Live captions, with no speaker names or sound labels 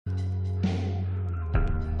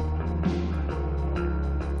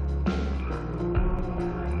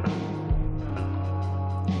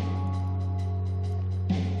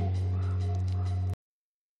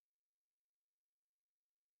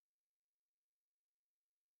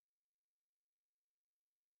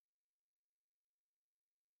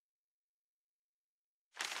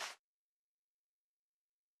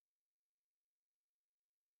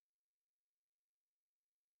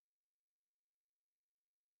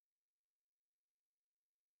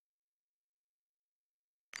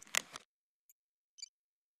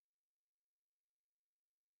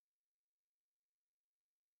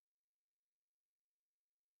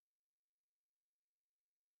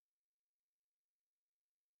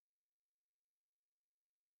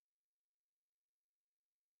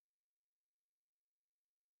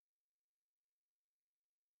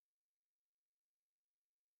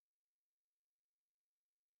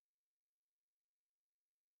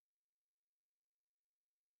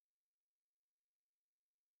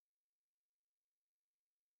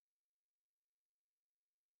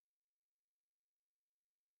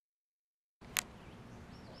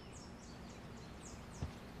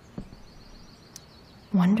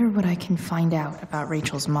Wonder what I can find out about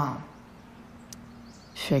Rachel's mom.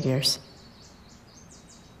 Figures.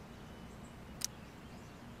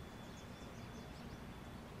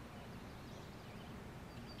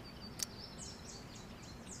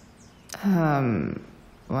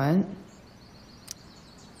 What?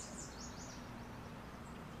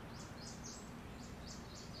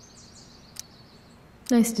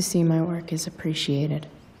 Nice to see my work is appreciated.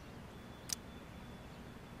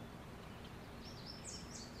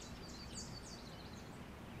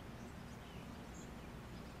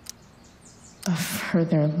 A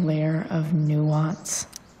further layer of nuance.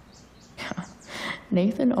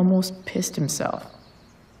 Nathan almost pissed himself.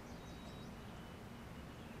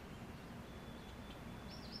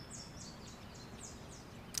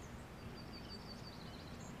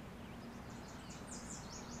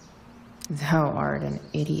 Thou art an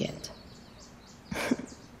idiot.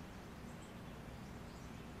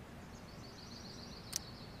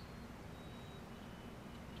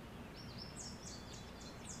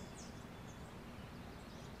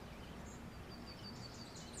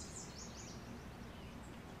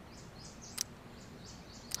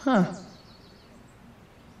 Huh.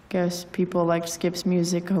 Guess people liked Skip's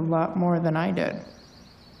music a lot more than I did.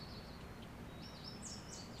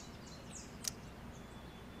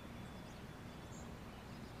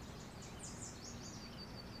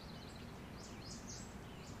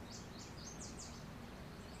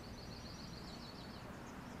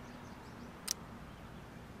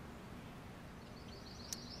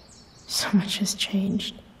 So much has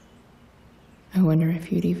changed. I wonder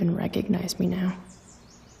if you'd even recognize me now.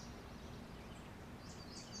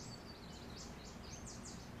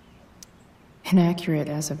 Inaccurate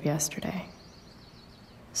as of yesterday.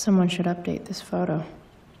 Someone should update this photo.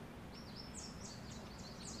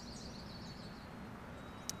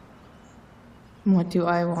 What do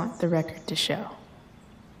I want the record to show?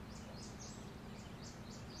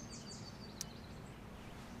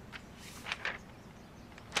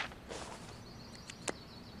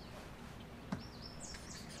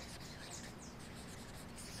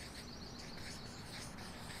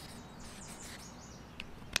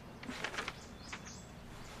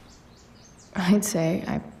 I'd say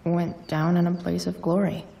I went down in a blaze of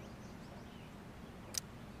glory.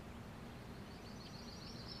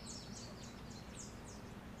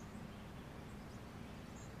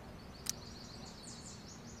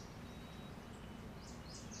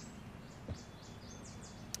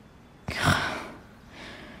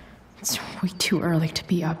 It's way too early to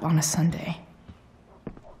be up on a Sunday.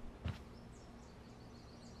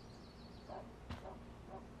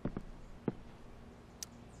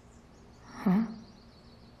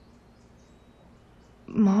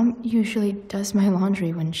 Mom usually does my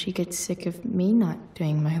laundry when she gets sick of me not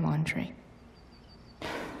doing my laundry.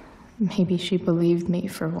 Maybe she believed me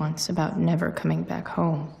for once about never coming back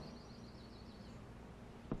home.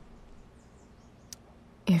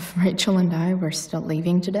 If Rachel and I were still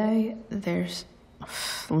leaving today, there's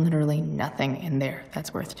literally nothing in there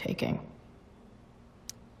that's worth taking.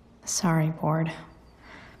 Sorry, board.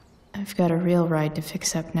 I've got a real ride to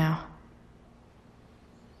fix up now.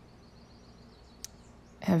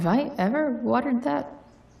 Have I ever watered that?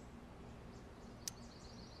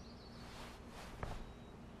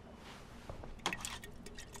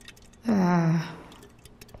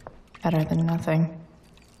 Better than nothing.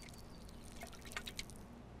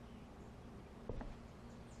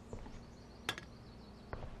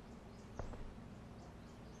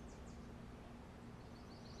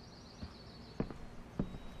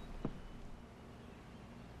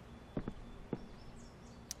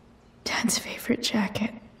 Dad's favorite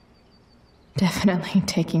jacket. Definitely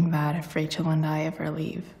taking that if Rachel and I ever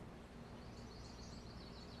leave.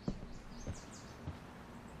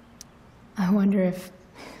 I wonder if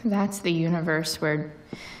that's the universe where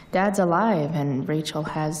Dad's alive and Rachel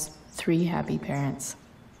has 3 happy parents.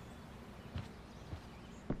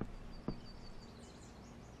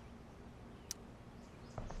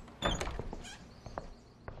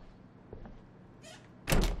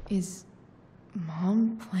 Is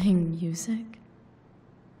Mom playing music?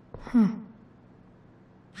 Huh.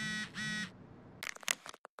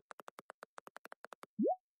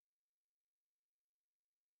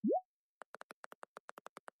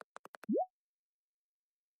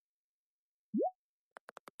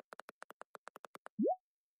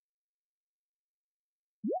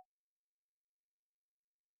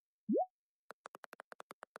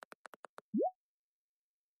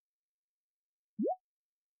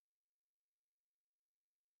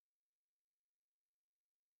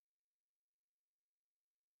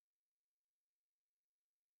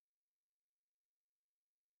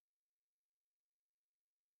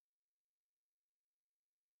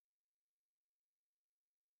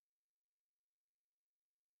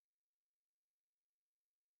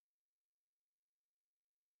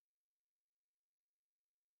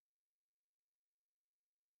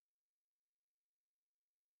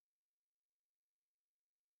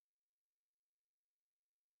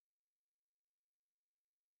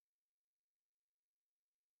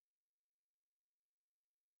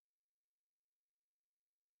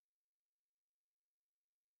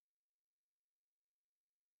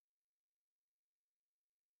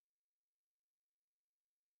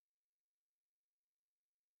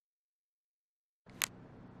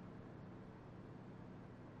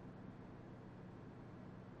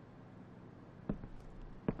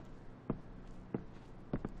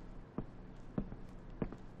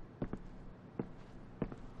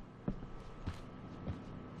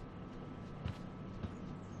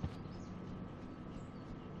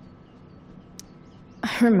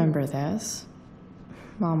 remember this.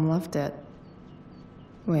 Mom left it.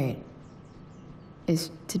 Wait.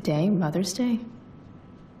 Is today Mother's Day?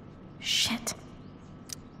 Shit.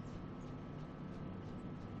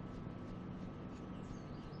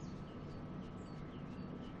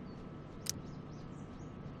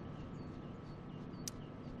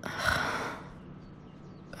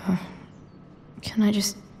 Can I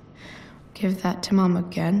just give that to Mom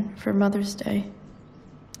again for Mother's Day?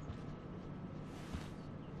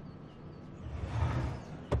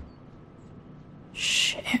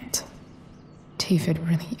 Shit. David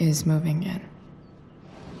really is moving in.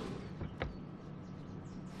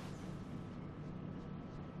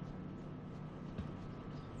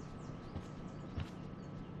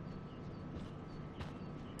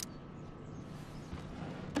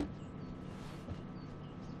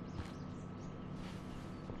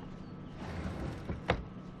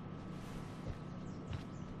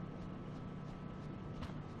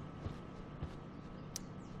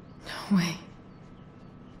 No way.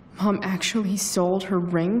 Mom actually sold her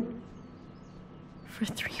ring for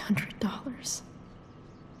 $300.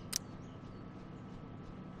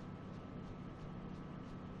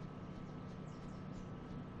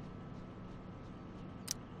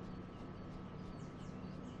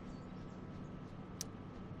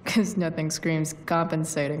 Because nothing screams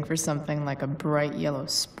compensating for something like a bright yellow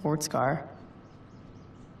sports car.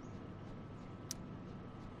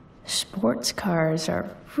 Sports cars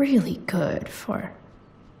are really good for...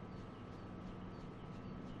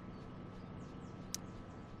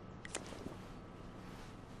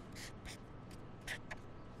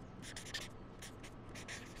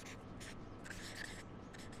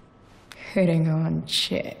 hitting on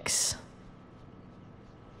chicks.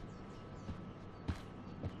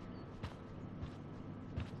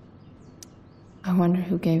 I wonder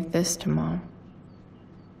who gave this to Mom.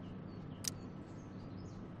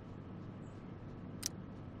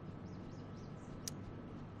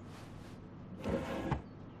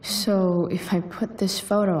 So if I put this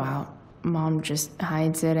photo out, Mom just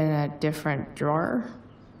hides it in a different drawer?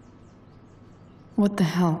 What the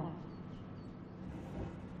hell?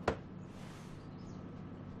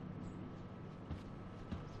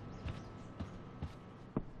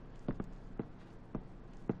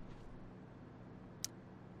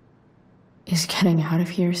 Is getting out of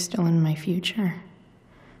here still in my future?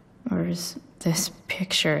 Or is this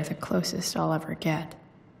picture the closest I'll ever get?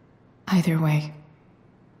 Either way,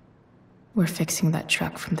 we're fixing that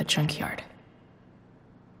truck from the junkyard.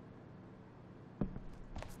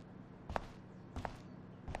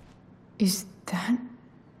 Is that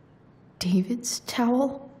David's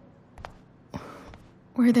towel?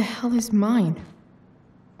 Where the hell is mine?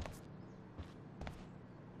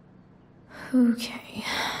 Okay.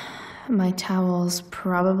 My towel's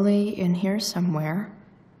probably in here somewhere.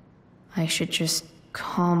 I should just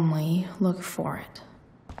calmly look for it.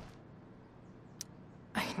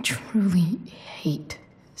 I truly hate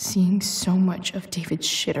seeing so much of David's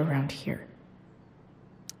shit around here.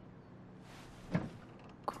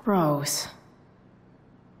 Gross.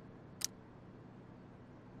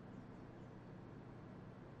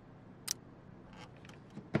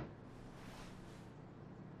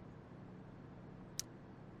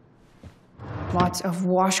 Lots of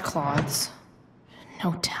washcloths.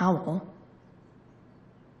 No towel.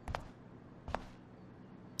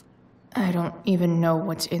 I don't even know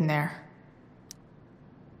what's in there.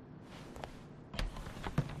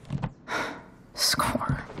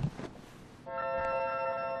 Score.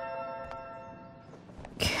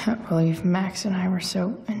 Can't believe Max and I were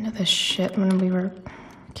so into this shit when we were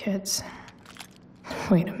kids.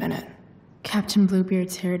 Wait a minute. Captain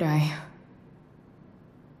Bluebeard's hair dye.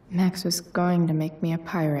 Max was going to make me a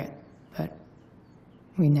pirate, but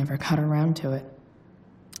we never got around to it.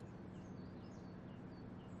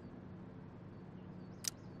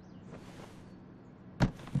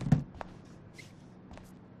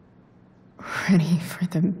 Ready for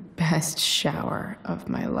the best shower of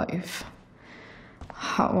my life.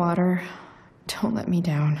 Hot water, don't let me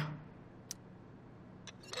down.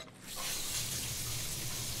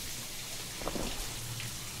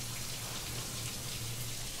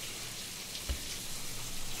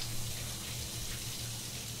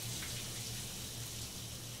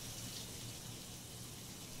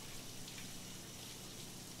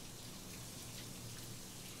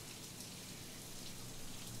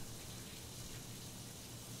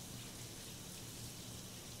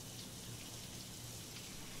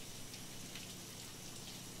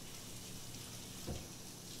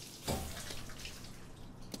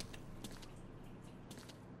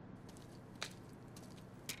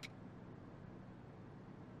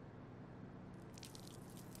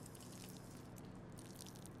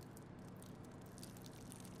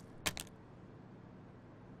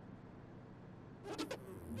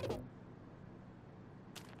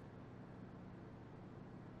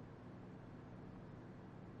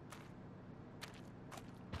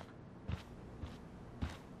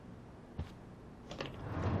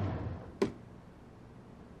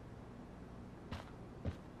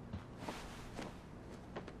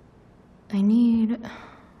 I need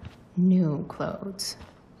new clothes.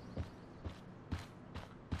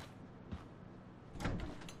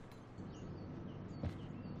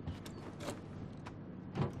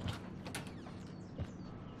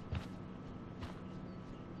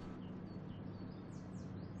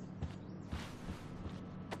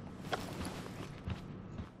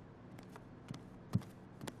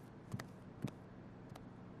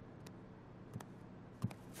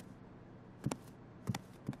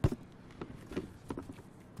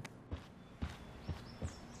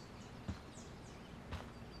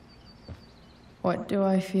 What do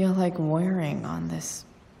I feel like wearing on this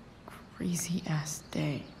crazy-ass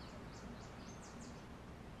day?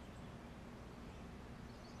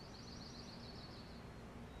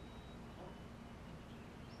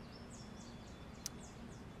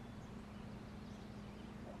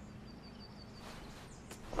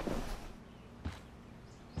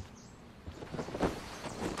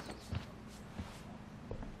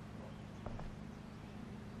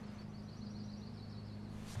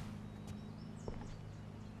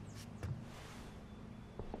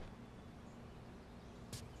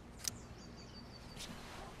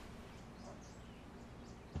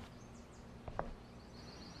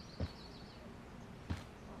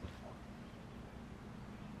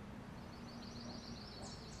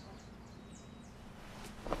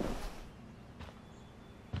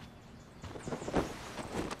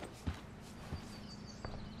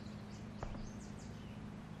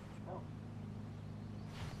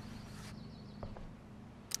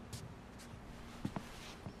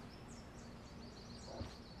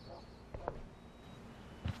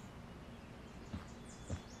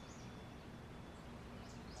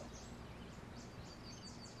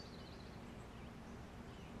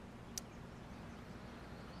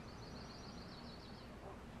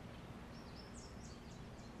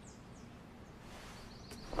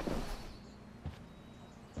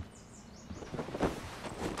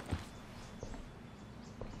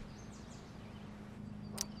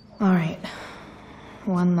 All right,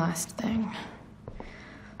 one last thing.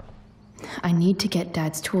 I need to get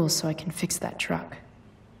Dad's tools so I can fix that truck.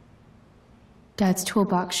 Dad's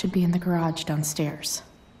toolbox should be in the garage downstairs.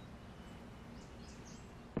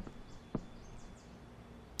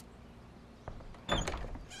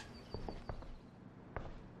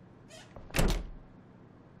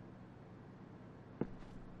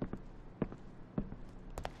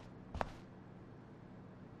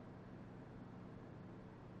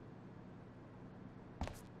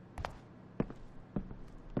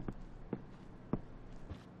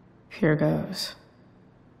 Here goes.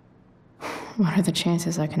 What are the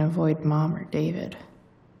chances I can avoid Mom or David?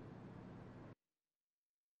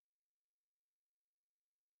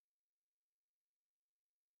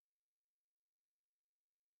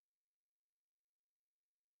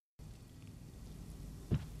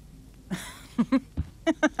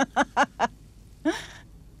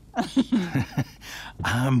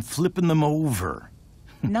 I'm flipping them over.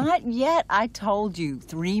 Not yet. I told you,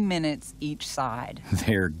 3 minutes each side.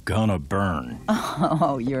 They're gonna burn.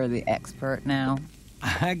 Oh, you're the expert now.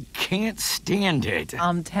 I can't stand it.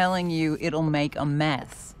 I'm telling you, it'll make a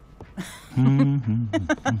mess. You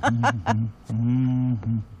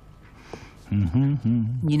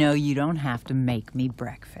know, you don't have to make me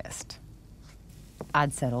breakfast.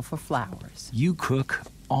 I'd settle for flowers. You cook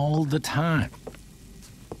all the time.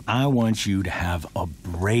 I want you to have a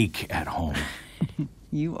break at home.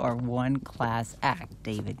 You are one class act,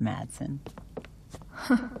 David Madsen.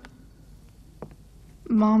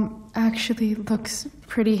 Mom actually looks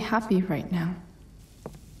pretty happy right now.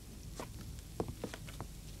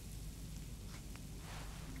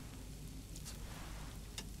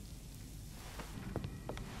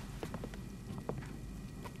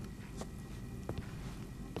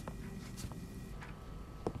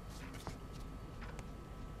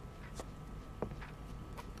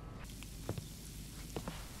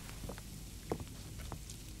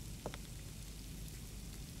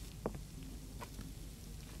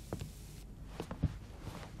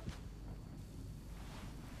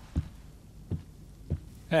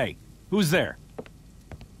 Hey, who's there?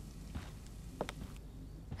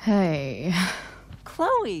 Hey.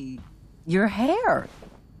 Chloe, your hair.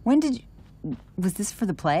 When did you... Was this for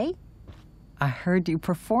the play? I heard you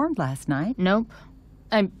performed last night. Nope.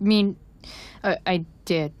 I mean, I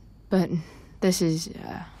did, but this is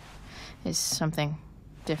something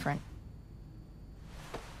different.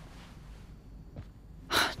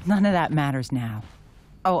 None of that matters now.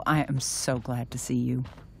 Oh, I am so glad to see you.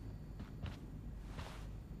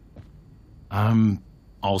 I'm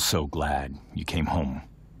also glad you came home,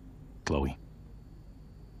 Chloe.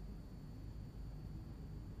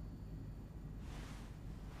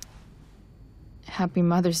 Happy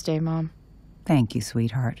Mother's Day, Mom. Thank you,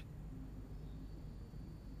 sweetheart.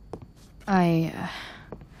 I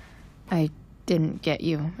didn't get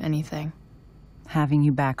you anything. Having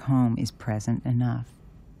you back home is present enough.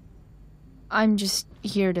 I'm just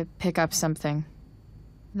here to pick up something.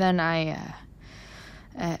 Then I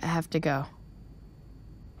have to go.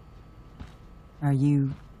 Are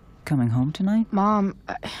you coming home tonight? Mom,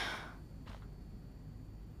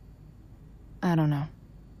 I don't know.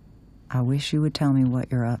 I wish you would tell me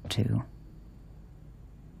what you're up to.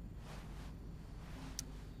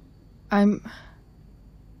 I'm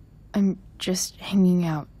just hanging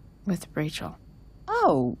out with Rachel.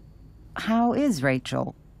 Oh, how is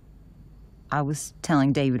Rachel? I was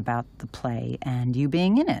telling David about the play and you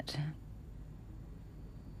being in it.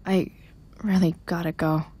 I really gotta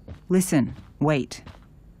go. Listen, wait.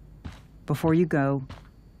 Before you go,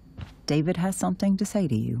 David has something to say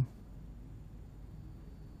to you.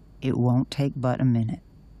 It won't take but a minute.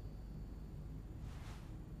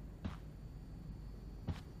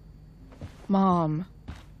 Mom.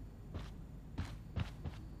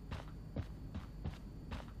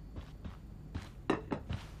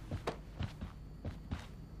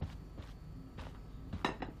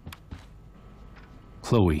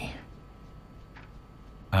 Chloe.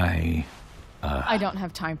 I don't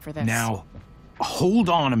have time for this. Now, hold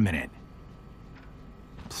on a minute.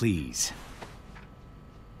 Please.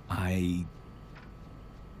 I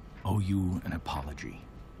owe you an apology.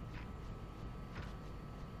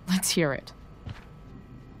 Let's hear it.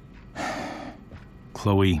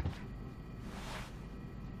 Chloe,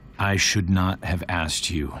 I should not have asked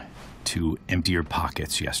you to empty your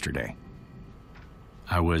pockets yesterday.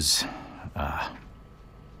 I was,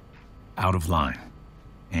 out of line,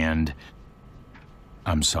 and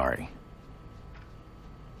I'm sorry.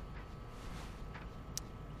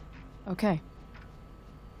 Okay.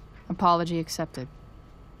 Apology accepted.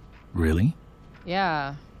 Really?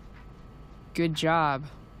 Yeah. Good job.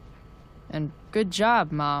 And good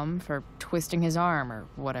job, Mom, for twisting his arm or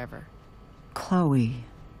whatever. Chloe.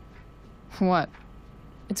 What?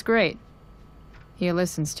 It's great. He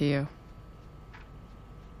listens to you.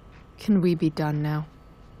 Can we be done now?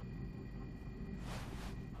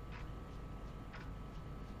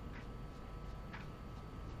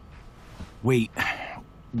 Wait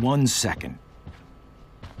 1 second.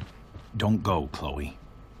 Don't go, Chloe.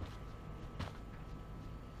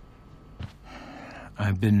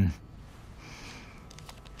 I've been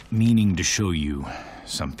meaning to show you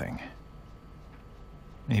something.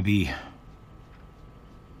 Maybe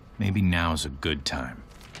now's a good time.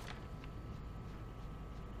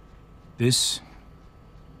 This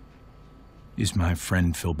is my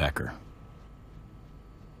friend Phil Becker.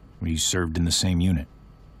 We served in the same unit.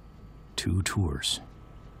 2 tours.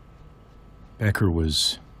 Becker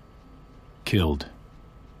was killed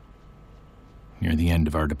near the end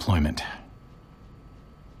of our deployment.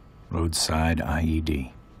 Roadside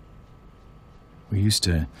IED. We used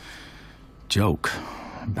to joke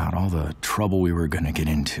about all the trouble we were gonna get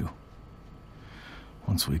into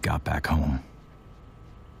once we got back home.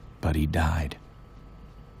 But he died.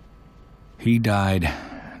 He died,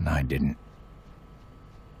 and I didn't.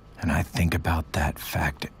 And I think about that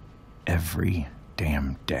fact every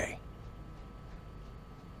damn day.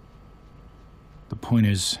 The point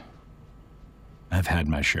is, I've had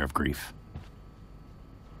my share of grief.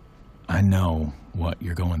 I know what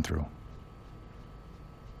you're going through.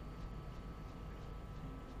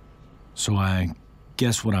 So I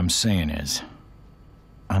guess what I'm saying is,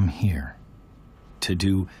 I'm here to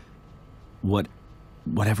do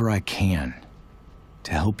whatever I can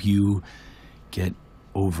to help you get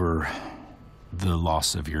over the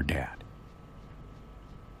loss of your dad.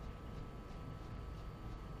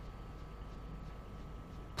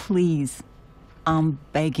 Please, I'm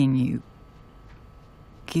begging you.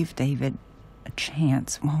 Give David a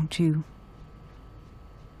chance, won't you?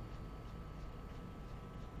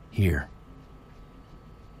 Here.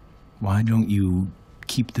 Why don't you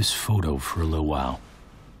keep this photo for a little while?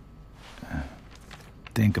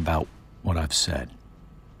 Think about what I've said.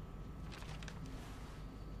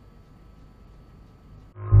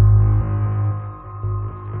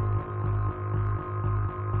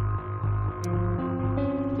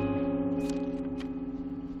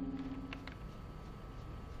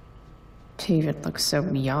 David looks so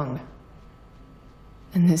young.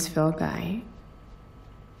 And this Phil guy,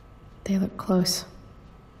 they look close.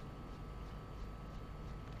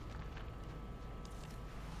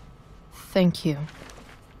 Thank you,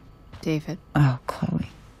 David. Oh, Chloe.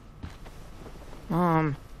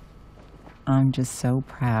 Mom. I'm just so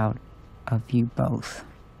proud of you both.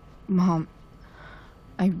 Mom,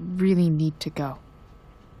 I really need to go.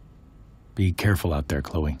 Be careful out there,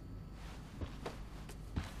 Chloe.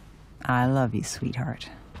 I love you, sweetheart.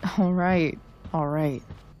 All right, all right.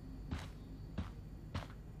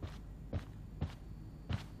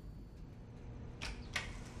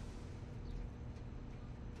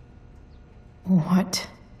 What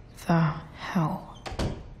the hell?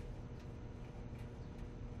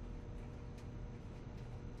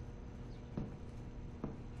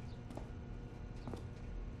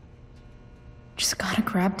 Just gotta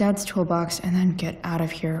grab Dad's toolbox and then get out of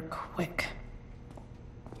here quick.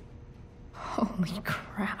 Holy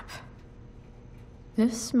crap.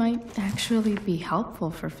 This might actually be helpful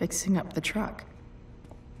for fixing up the truck.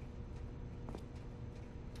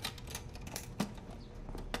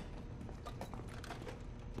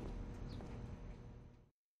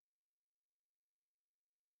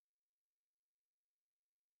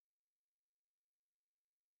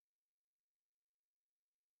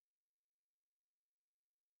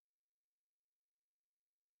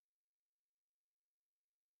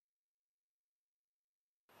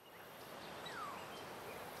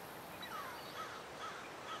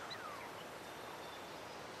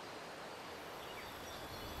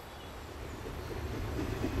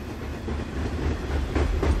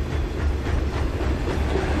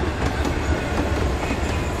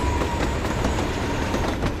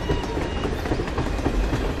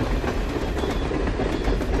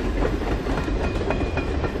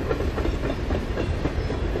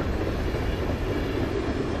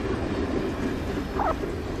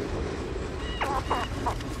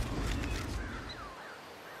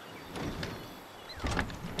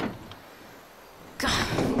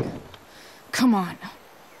 Come on.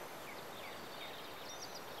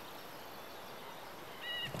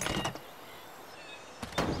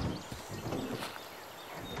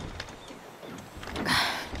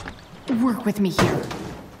 Work with me here.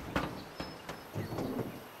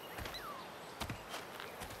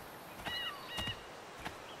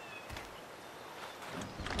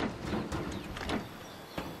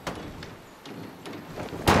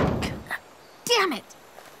 Damn it!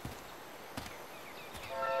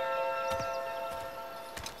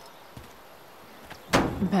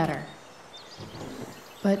 Better.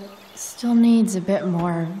 But still needs a bit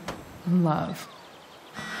more love.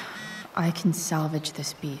 I can salvage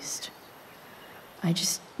this beast. I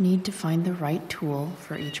just need to find the right tool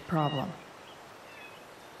for each problem.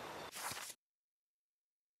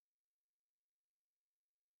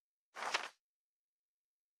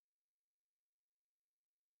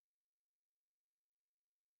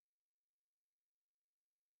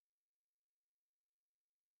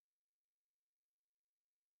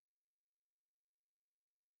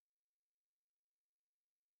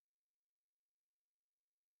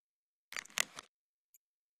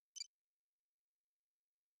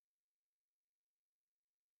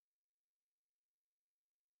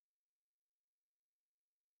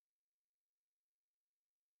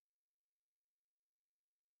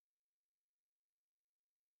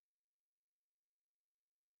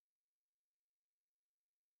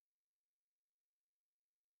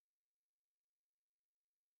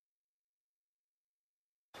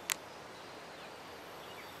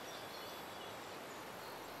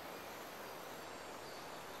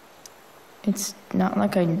 It's not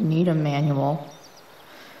like I need a manual,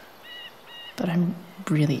 but I'm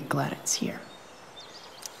really glad it's here.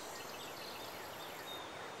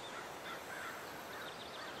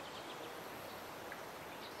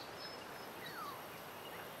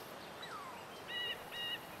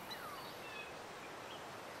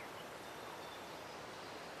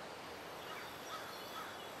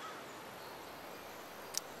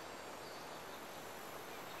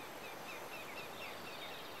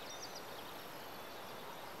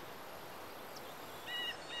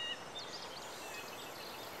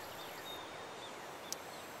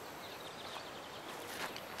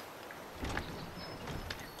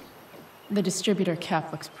 The distributor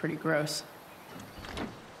cap looks pretty gross.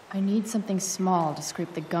 I need something small to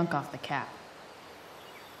scrape the gunk off the cap.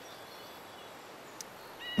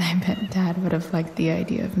 I bet Dad would have liked the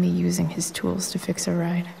idea of me using his tools to fix a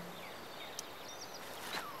ride.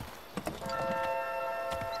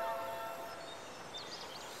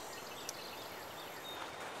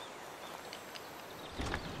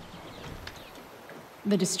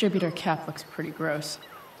 The distributor cap looks pretty gross.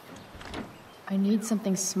 I need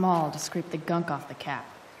something small to scrape the gunk off the cap.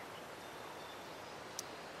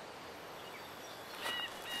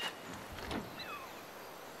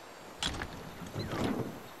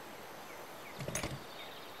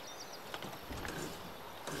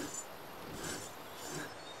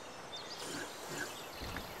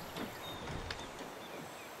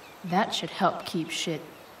 That should help keep shit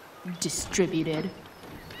distributed.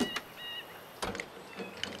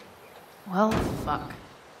 Well, fuck.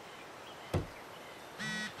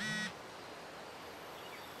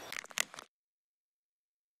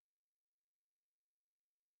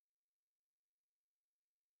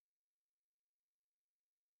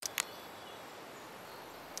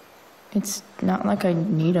 It's not like I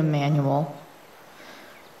need a manual,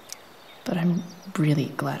 but I'm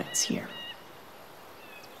really glad it's here.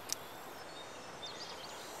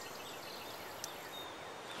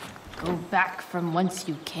 Go back from whence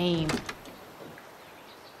you came.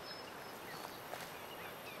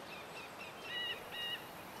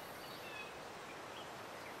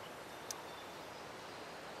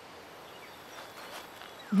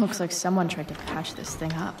 Looks like someone tried to patch this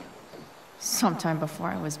thing up. Sometime before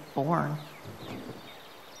I was born.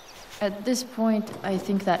 At this point, I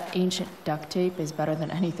think that ancient duct tape is better than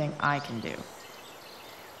anything I can do.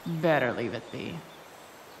 Better leave it be.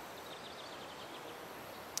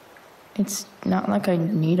 It's not like I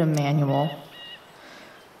need a manual,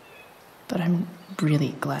 but I'm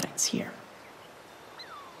really glad it's here.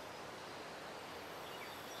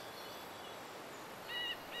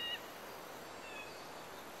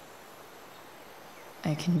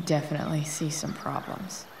 I can definitely see some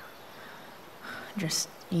problems. Just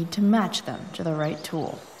need to match them to the right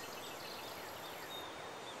tool.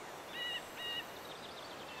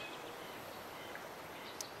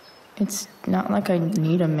 It's not like I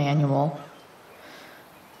need a manual,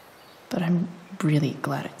 but I'm really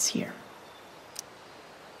glad it's here.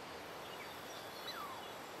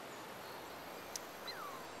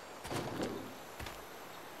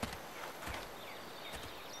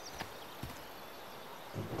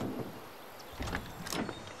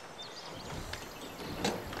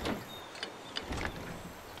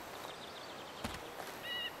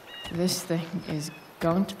 This thing is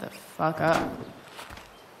going to the fuck up.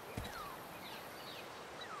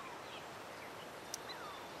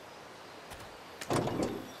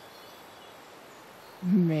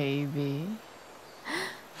 Maybe.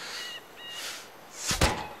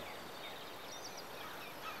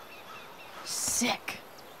 Sick.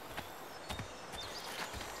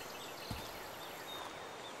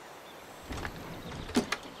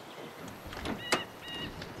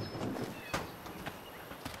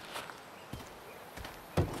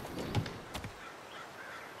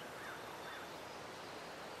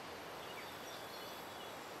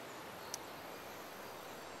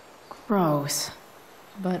 Gross,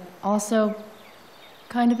 but also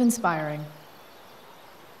kind of inspiring.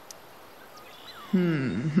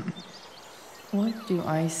 What do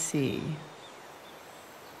I see?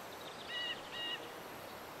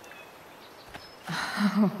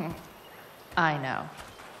 I know.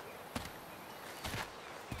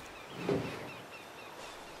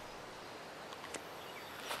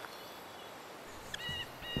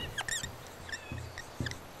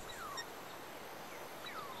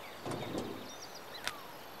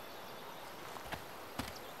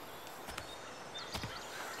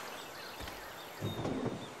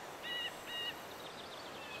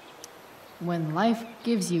 When life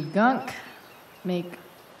gives you gunk, make,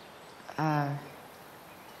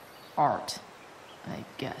 art, I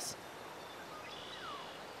guess.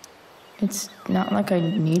 It's not like I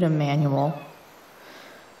need a manual,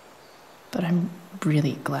 but I'm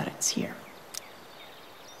really glad it's here.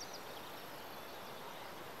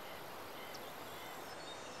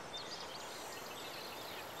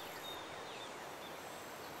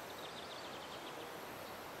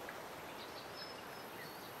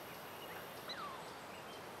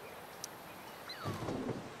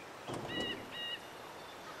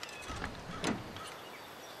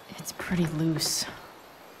 It's pretty loose.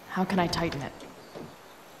 How can I tighten it?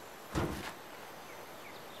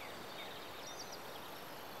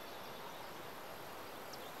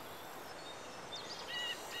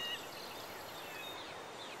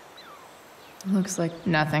 Looks like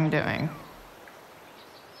nothing doing.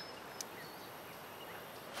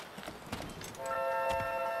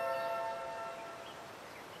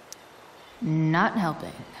 Not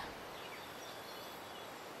helping.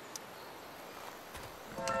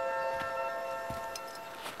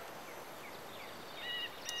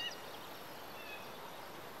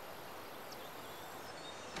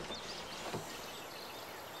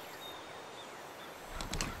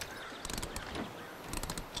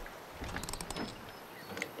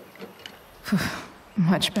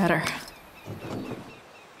 Much better.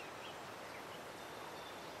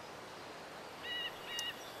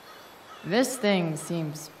 This thing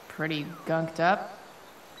seems pretty gunked up.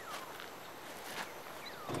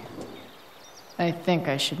 I think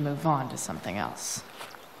I should move on to something else.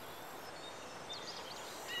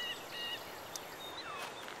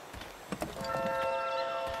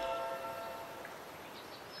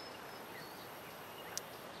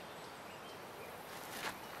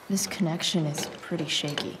 This connection is pretty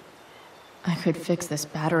shaky. I could fix this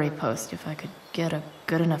battery post if I could get a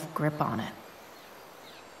good enough grip on it.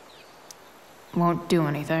 Won't do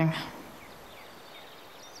anything.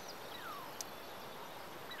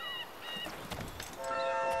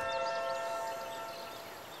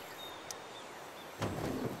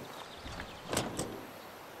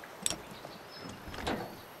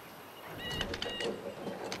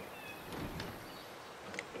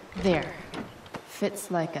 There.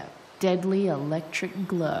 Fits like a deadly electric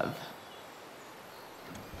glove.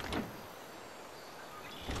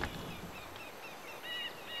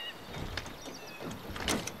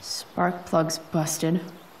 Spark plug's busted.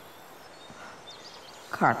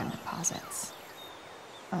 Carbon deposits.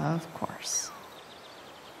 Of course.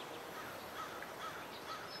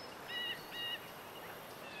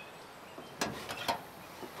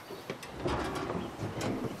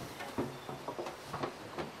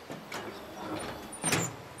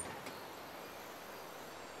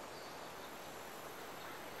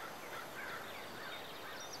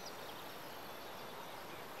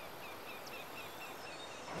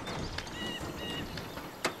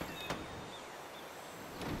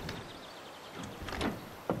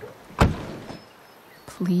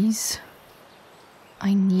 Please,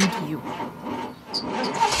 I need you.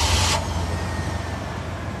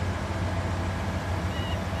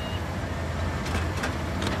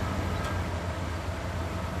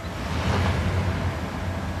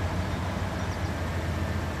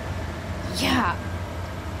 Yeah.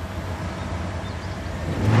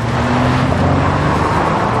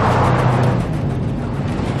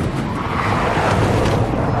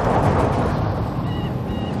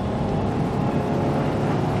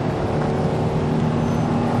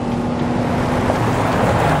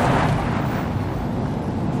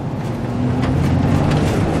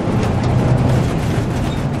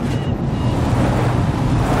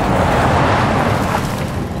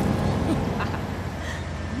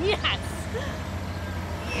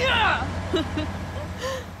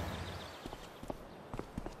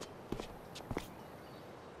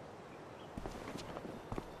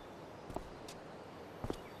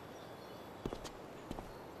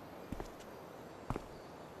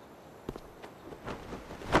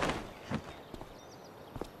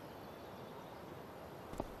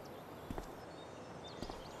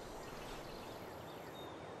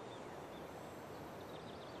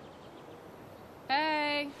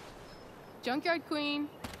 Hey, junkyard queen,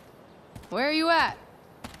 where are you at?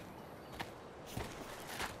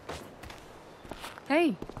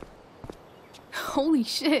 Hey, holy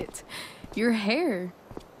shit, your hair,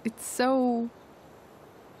 it's so...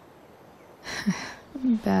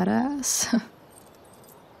 Badass.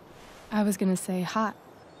 I was gonna say hot.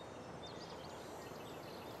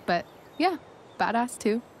 But yeah, badass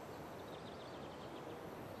too.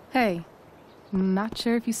 Hey, not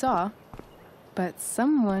sure if you saw, but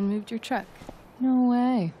someone moved your truck. No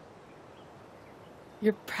way.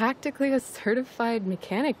 You're practically a certified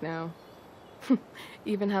mechanic now.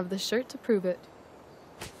 Even have the shirt to prove it.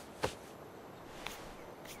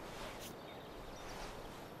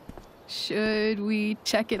 Should we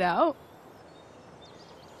check it out?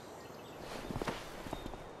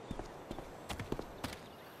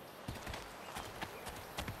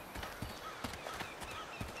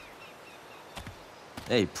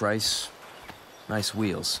 Hey, Price. Nice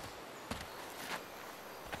wheels.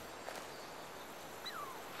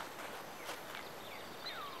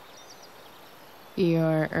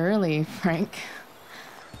 You're early, Frank.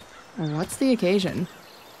 What's the occasion?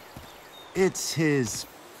 It's his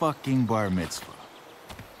fucking bar mitzvah.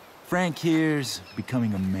 Frank here's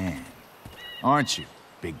becoming a man. Aren't you,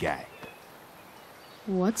 big guy?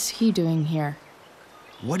 What's he doing here?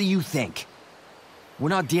 What do you think? We're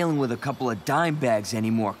not dealing with a couple of dime bags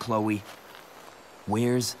anymore, Chloe.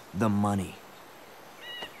 Where's the money?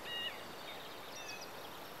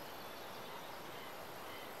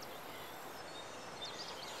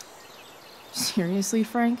 Seriously,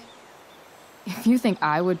 Frank? If you think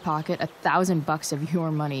I would pocket $1,000 of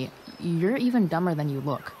your money, you're even dumber than you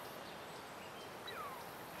look.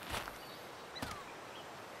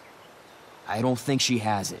 I don't think she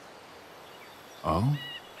has it. Oh?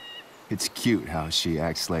 It's cute how she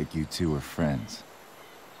acts like you two are friends.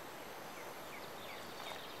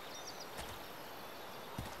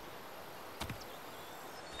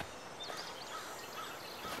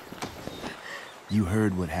 You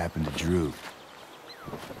heard what happened to Drew,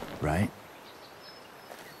 right?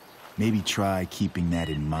 Maybe try keeping that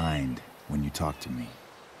in mind when you talk to me.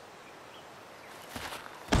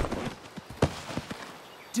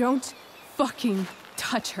 Don't fucking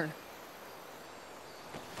touch her.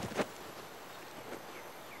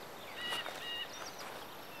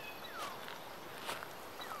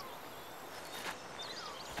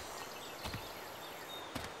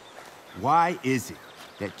 Why is it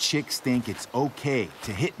that chicks think it's okay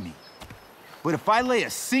to hit me? But if I lay a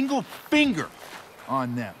single finger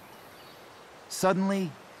on them,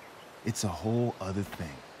 suddenly, it's a whole other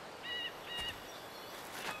thing.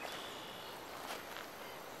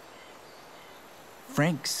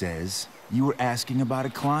 Frank says you were asking about a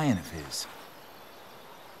client of his.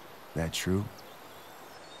 That true?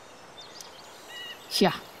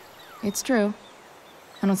 Yeah, it's true.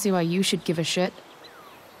 I don't see why you should give a shit.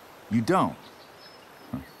 You don't?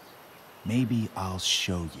 Huh. Maybe I'll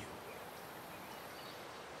show you.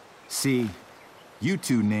 See, you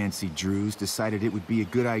two Nancy Drews decided it would be a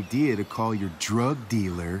good idea to call your drug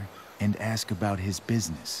dealer and ask about his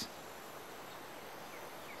business.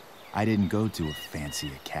 I didn't go to a fancy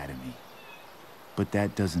academy, but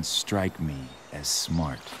that doesn't strike me as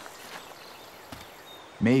smart.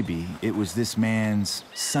 Maybe it was this man's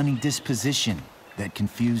sunny disposition that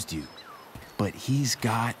confused you, but he's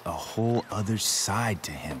got a whole other side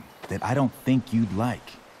to him that I don't think you'd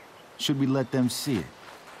like. Should we let them see it?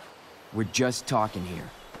 We're just talking here.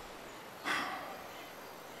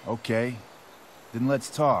 Okay, then let's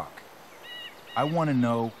talk. I want to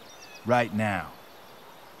know right now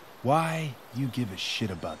why you give a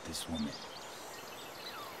shit about this woman.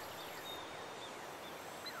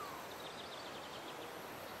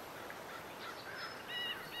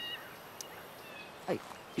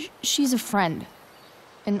 She's a friend.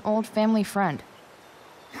 An old family friend.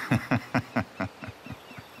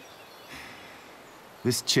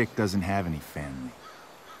 This chick doesn't have any family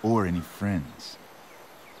or any friends.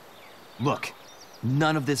 Look,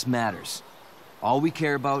 none of this matters. All we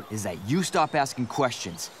care about is that you stop asking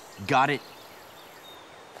questions. Got it?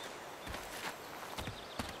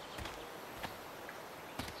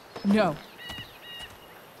 No.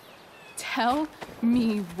 Tell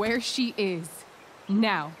me where she is.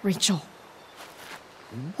 Now. Rachel.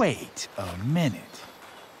 Wait a minute.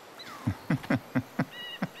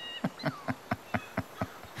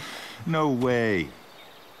 No way.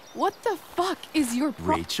 What the fuck is your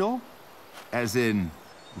Rachel? As in,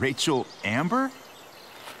 Rachel Amber?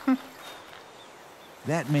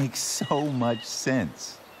 That makes so much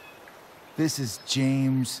sense. This is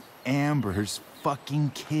James Amber's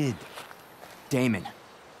fucking kid. Damon.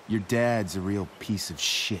 Your dad's a real piece of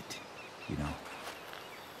shit, you know?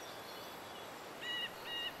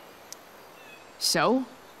 So?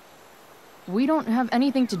 We don't have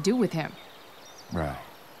anything to do with him. Right.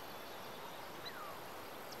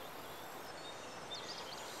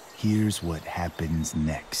 Here's what happens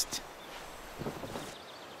next.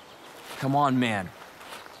 Come on, man.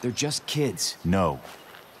 They're just kids. No,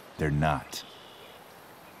 they're not.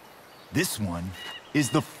 This one is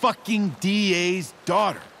the fucking DA's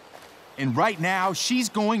daughter. And right now, she's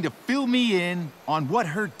going to fill me in on what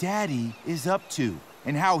her daddy is up to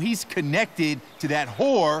and how he's connected to that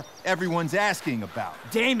whore everyone's asking about.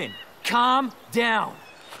 Damon, calm down.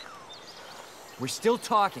 We're still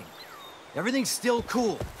talking. Everything's still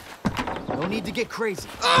cool. No need to get crazy.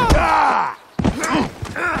 Ah!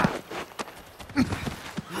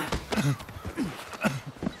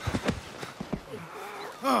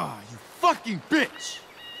 Oh, you fucking bitch!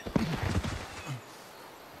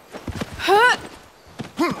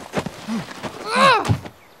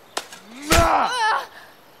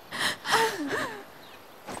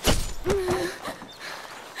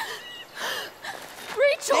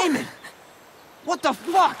 Rachel! Damon! What the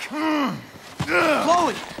fuck?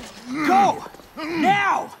 Chloe! Go!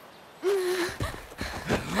 Now!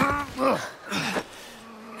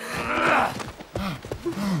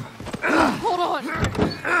 Hold on!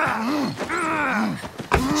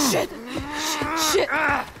 Shit! Shit!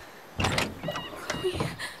 Chloe.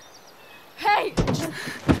 Hey! Just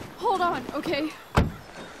hold on, okay?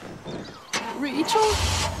 Rachel?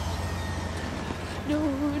 No,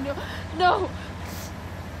 no, no!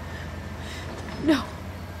 No!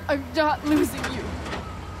 I'm not losing you!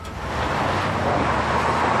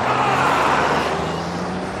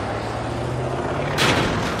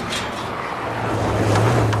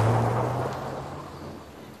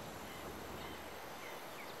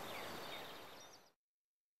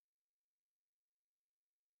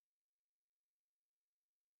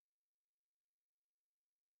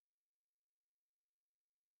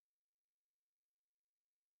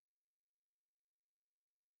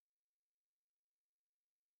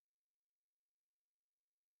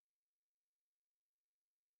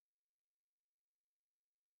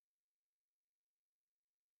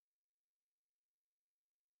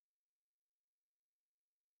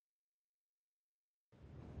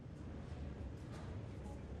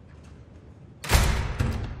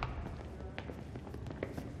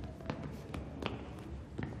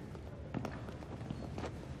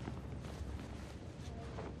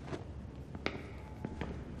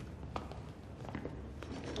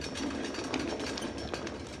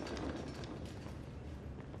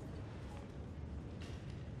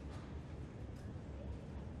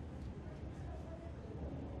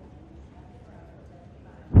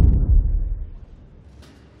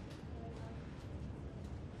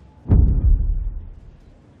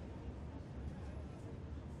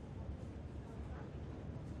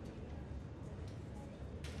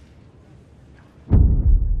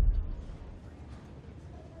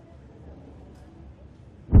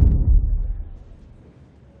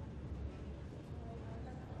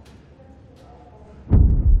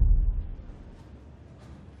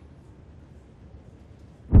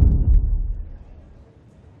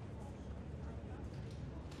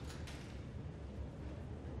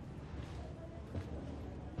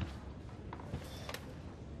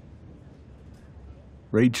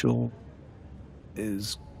 Rachel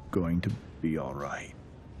is going to be all right.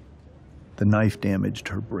 The knife damaged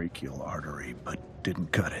her brachial artery, but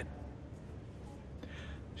didn't cut it.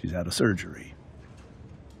 She's had a surgery,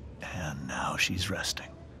 and now she's resting.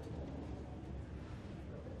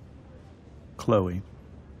 Chloe,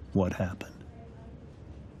 what happened?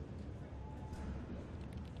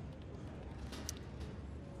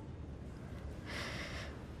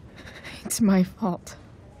 It's my fault.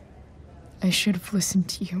 I should have listened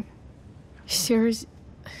to you. Sarah's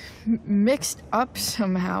mixed up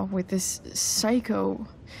somehow with this psycho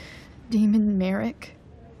Damon Merrick.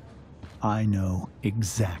 I know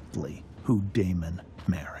exactly who Damon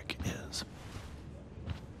Merrick is.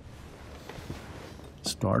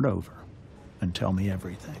 Start over and tell me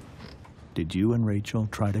everything. Did you and Rachel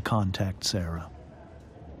try to contact Sarah?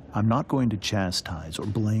 I'm not going to chastise or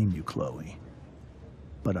blame you, Chloe,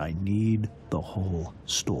 but I need the whole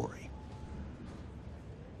story.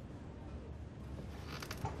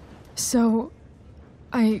 So,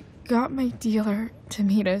 I got my dealer to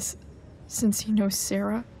meet us since he knows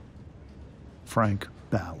Sarah. Frank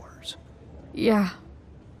Bowers. Yeah,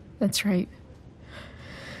 that's right.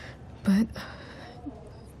 But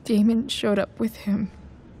Damon showed up with him.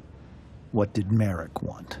 What did Merrick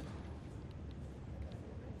want?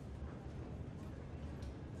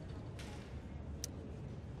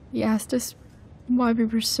 He asked us why we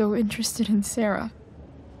were so interested in Sarah.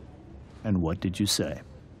 And what did you say?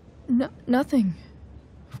 Nothing,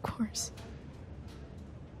 of course.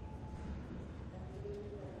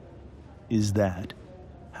 Is that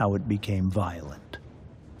how it became violent?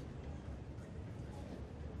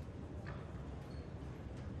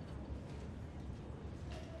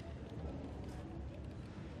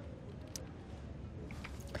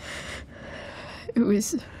 It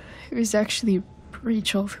was actually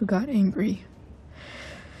Rachel who got angry.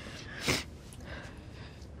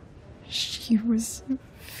 She was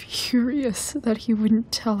furious that he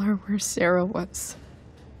wouldn't tell her where Sarah was.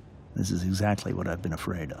 This is exactly what I've been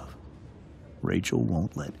afraid of. Rachel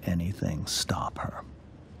won't let anything stop her.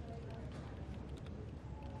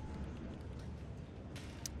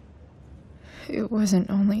 It wasn't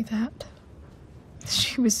only that.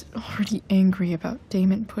 She was already angry about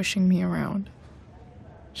Damon pushing me around.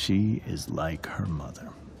 She is like her mother.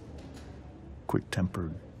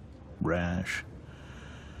 Quick-tempered, rash.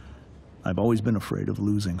 I've always been afraid of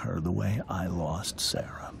losing her the way I lost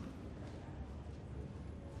Sarah.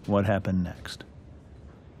 What happened next?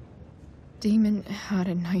 Damon had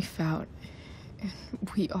a knife out, and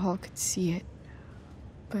we all could see it.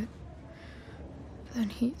 But then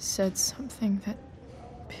he said something that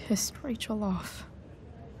pissed Rachel off.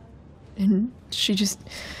 And she just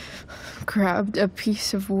grabbed a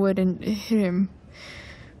piece of wood and hit him.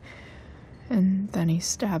 And then he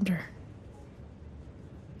stabbed her.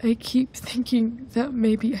 I keep thinking that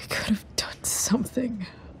maybe I could have done something,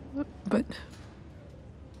 but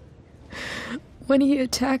when he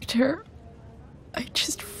attacked her, I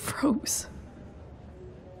just froze.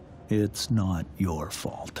 It's not your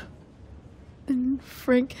fault. And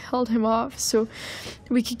Frank held him off so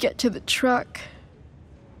we could get to the truck.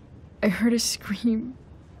 I heard a scream,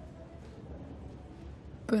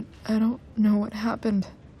 but I don't know what happened.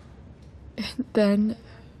 And then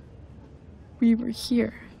we were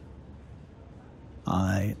here.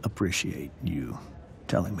 I appreciate you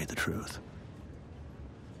telling me the truth.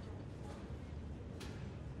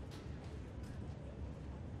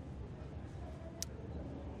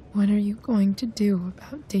 What are you going to do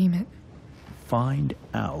about Damon? Find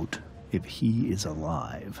out if he is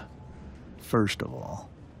alive. First of all,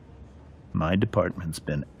 my department's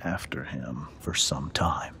been after him for some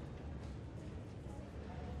time.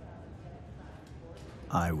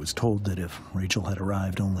 I was told that if Rachel had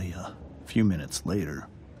arrived only a few minutes later,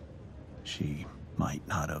 she might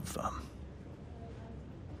not have,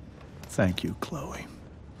 Thank you, Chloe.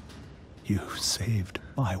 You saved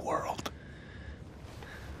my world.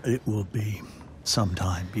 It will be some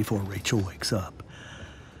time before Rachel wakes up.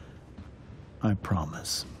 I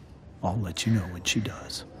promise. I'll let you know when she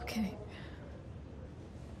does. Okay.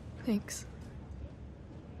 Thanks.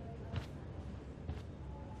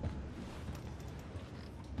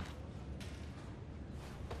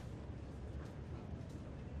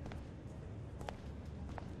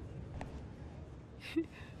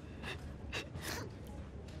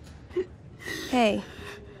 Hey.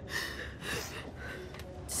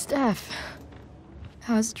 Steph,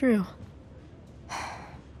 how's Drew?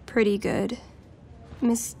 Pretty good.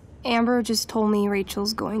 Miss Amber just told me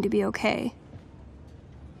Rachel's going to be okay.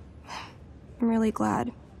 I'm really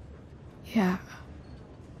glad. Yeah.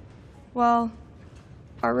 Well,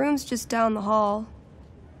 our room's just down the hall.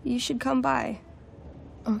 You should come by.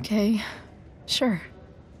 Okay, sure.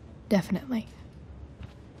 Definitely.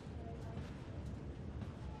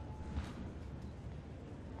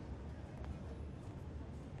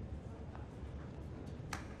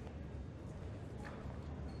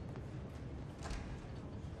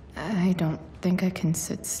 I don't think I can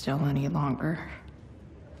sit still any longer.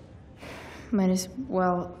 Might as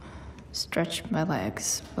well stretch my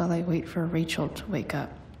legs while I wait for Rachel to wake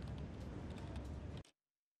up.